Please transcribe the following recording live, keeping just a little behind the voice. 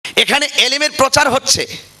এখানে এলেমের প্রচার হচ্ছে।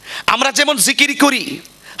 আমরা যেমন জিকির করি,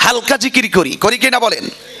 হালকা জিকির করি, করি কিনা বলেন?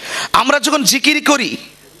 আমরা যখন জিকির করি,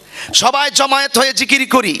 সবাই জমায়েত হয়ে জিকির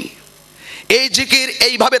করি, এই জিকির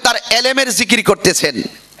এইভাবে তার এলেমের জিকির করতেছেন,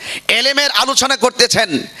 এলেমের আলোচনা করতেছেন।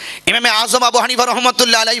 ইমামে আজম আবু হানিফা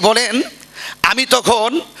রহমতুল্লাহ আলাইহি বলেন, আমি তখন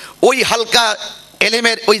ওই হালকা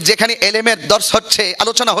এলেমের, ওই যেখানে এলেমের দর্শ হচ্ছে,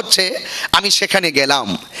 আলোচনা হচ্ছে, আমি সেখানে গেলাম।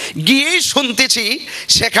 গিয়েই শুনতেছি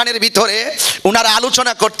সেখানের ভিতরে ওনারা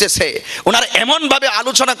আলোচনা করতেছে। ওনারা এমনভাবে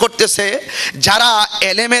আলোচনা করতেছে যারা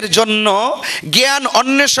এলেমের জন্য, জ্ঞান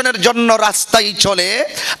অন্বেষণের জন্য রাস্তায় চলে,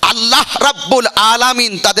 আল্লাহ রাব্বুল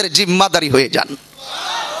আলামিন তাদের জিম্মাদারি হয়ে যান।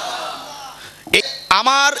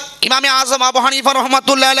 আমার ইমামে আজম আবু হানিফা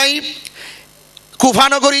রহমাতুল্লাহ আলাইহি কুফা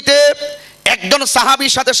নগরীতে একজন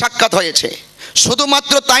সাহাবীর সাথে সাক্ষাৎ হয়েছে।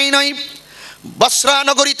 শুধুমাত্র তাই নয়, বসরা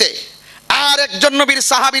নগরীতে আর একজন নবীর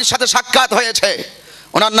সাহাবীর সাথে সাক্ষাৎ হয়েছে।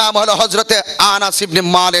 ওনার নাম হলো হযরতে আনাস ইবনে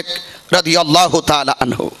মালিক রাদিয়াল্লাহু তাআলা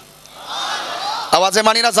আনহু। আওয়াজে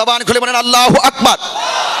মানি না? জবান খুলে বলেন আল্লাহু আকবার।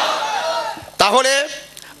 তাহলে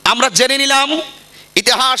আমরা জেনে নিলাম,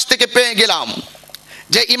 ইতিহাস থেকে পেয়ে গেলাম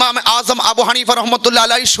যে ইমাম আজম আবু হানিফা রহমতুল্লাহ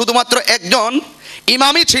আলাইহি শুধুমাত্র একজন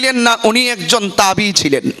ইমামই ছিলেন না, উনি একজন তাবি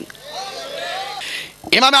ছিলেন।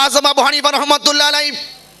 ইমাম আজম আবু হানিফা রহমতুল্লাহ আলাইহি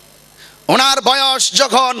ওনার বয়স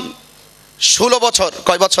যখন 16 বছর,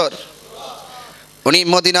 কয় বছর? উনি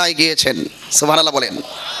মদিনায় গিয়েছেন, সুবহানাল্লাহ বলেন।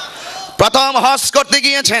 প্রথম হজ করতে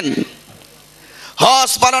গিয়েছেন।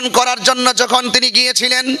 হজ পালন করার জন্য যখন তিনি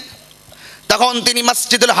গিয়েছিলেন, তখন তিনি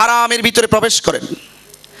মসজিদুল হারামের ভিতরে প্রবেশ করেন।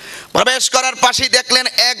 প্রবেশ করার পাশেই দেখলেন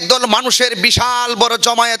একদল মানুষের বিশাল বড়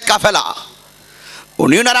জমায়েত, কাফেলা।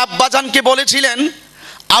 উনি ওনার আব্বাজানকে বলেছিলেন,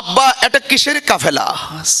 আব্বা এটা কিসের কাফেলা?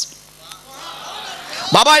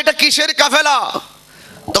 বাবা এটা কিসের কাফেলা?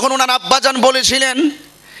 তখন ওনার আব্বাজান বলেছিলেন,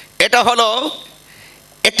 এটা হলো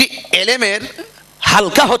একটি এলেমের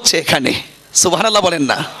হালকা হচ্ছে এখানে। সুবহানাল্লাহ বলেন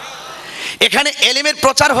না? এখানে এলেমের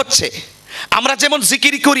প্রচার হচ্ছে। আমরা যেমন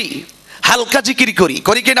জিকির করি, হালকা জিকির করি,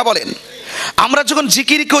 করি কিনা বলেন? আমরা যখন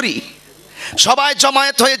জিকির করি, সবাই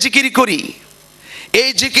জমায়েত হয়ে জিকির করি,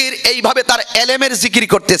 এই জিকির এইভাবে তার এলেমের জিকির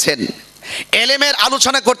করতেছেন, এলেমের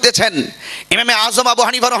আলোচনা করতেছেন। ইমামে আজম আবু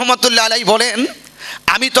হানিফা রহমতুল্লাহ আলাইহি বলেন,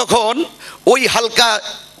 আমি তখন ওই হালকা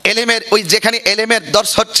এলেমের, ওই যেখানে এলেমের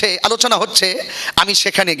দর্শ হচ্ছে, আলোচনা হচ্ছে, আমি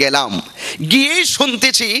সেখানে গেলাম। গিয়েই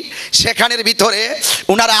শুনতেছি সেখানের ভিতরে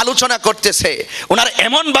ওনারা আলোচনা করতেছে। ওনারা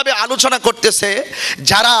এমনভাবে আলোচনা করতেছে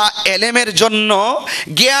যারা এলেমের জন্য,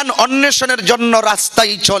 জ্ঞান অন্বেষণের জন্য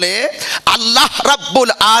রাস্তায় চলে, আল্লাহ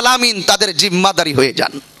রাব্বুল আলামিন তাদের জিম্মাদারি হয়ে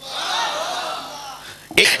যান।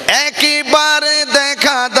 একবার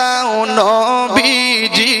দেখা দাও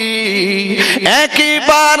নবীজি,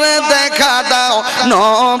 একবার দেখা দাও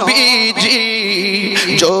নবীজি,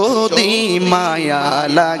 যদি মায়া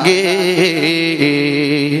লাগে,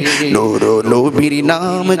 নূর নবীর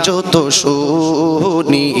নাম যত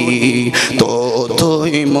শুনি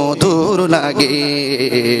ততই মধুর লাগে,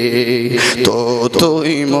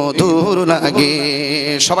 ততই মধুর লাগে।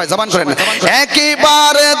 সবাই জবান করেন,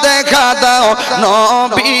 একবার দেখা দাও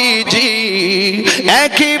নবীজি,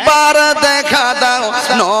 একবার দেখা দাও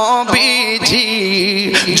নবীজি,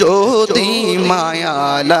 যদি মায়া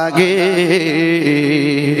লাগে,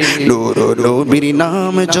 নূর নবীর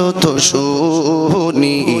নাম যত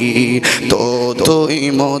শুনি ততই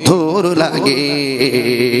মধুর লাগে,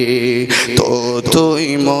 ততই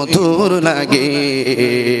মধুর লাগে,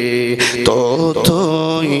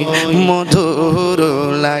 ততই মধুর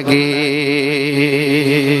লাগে।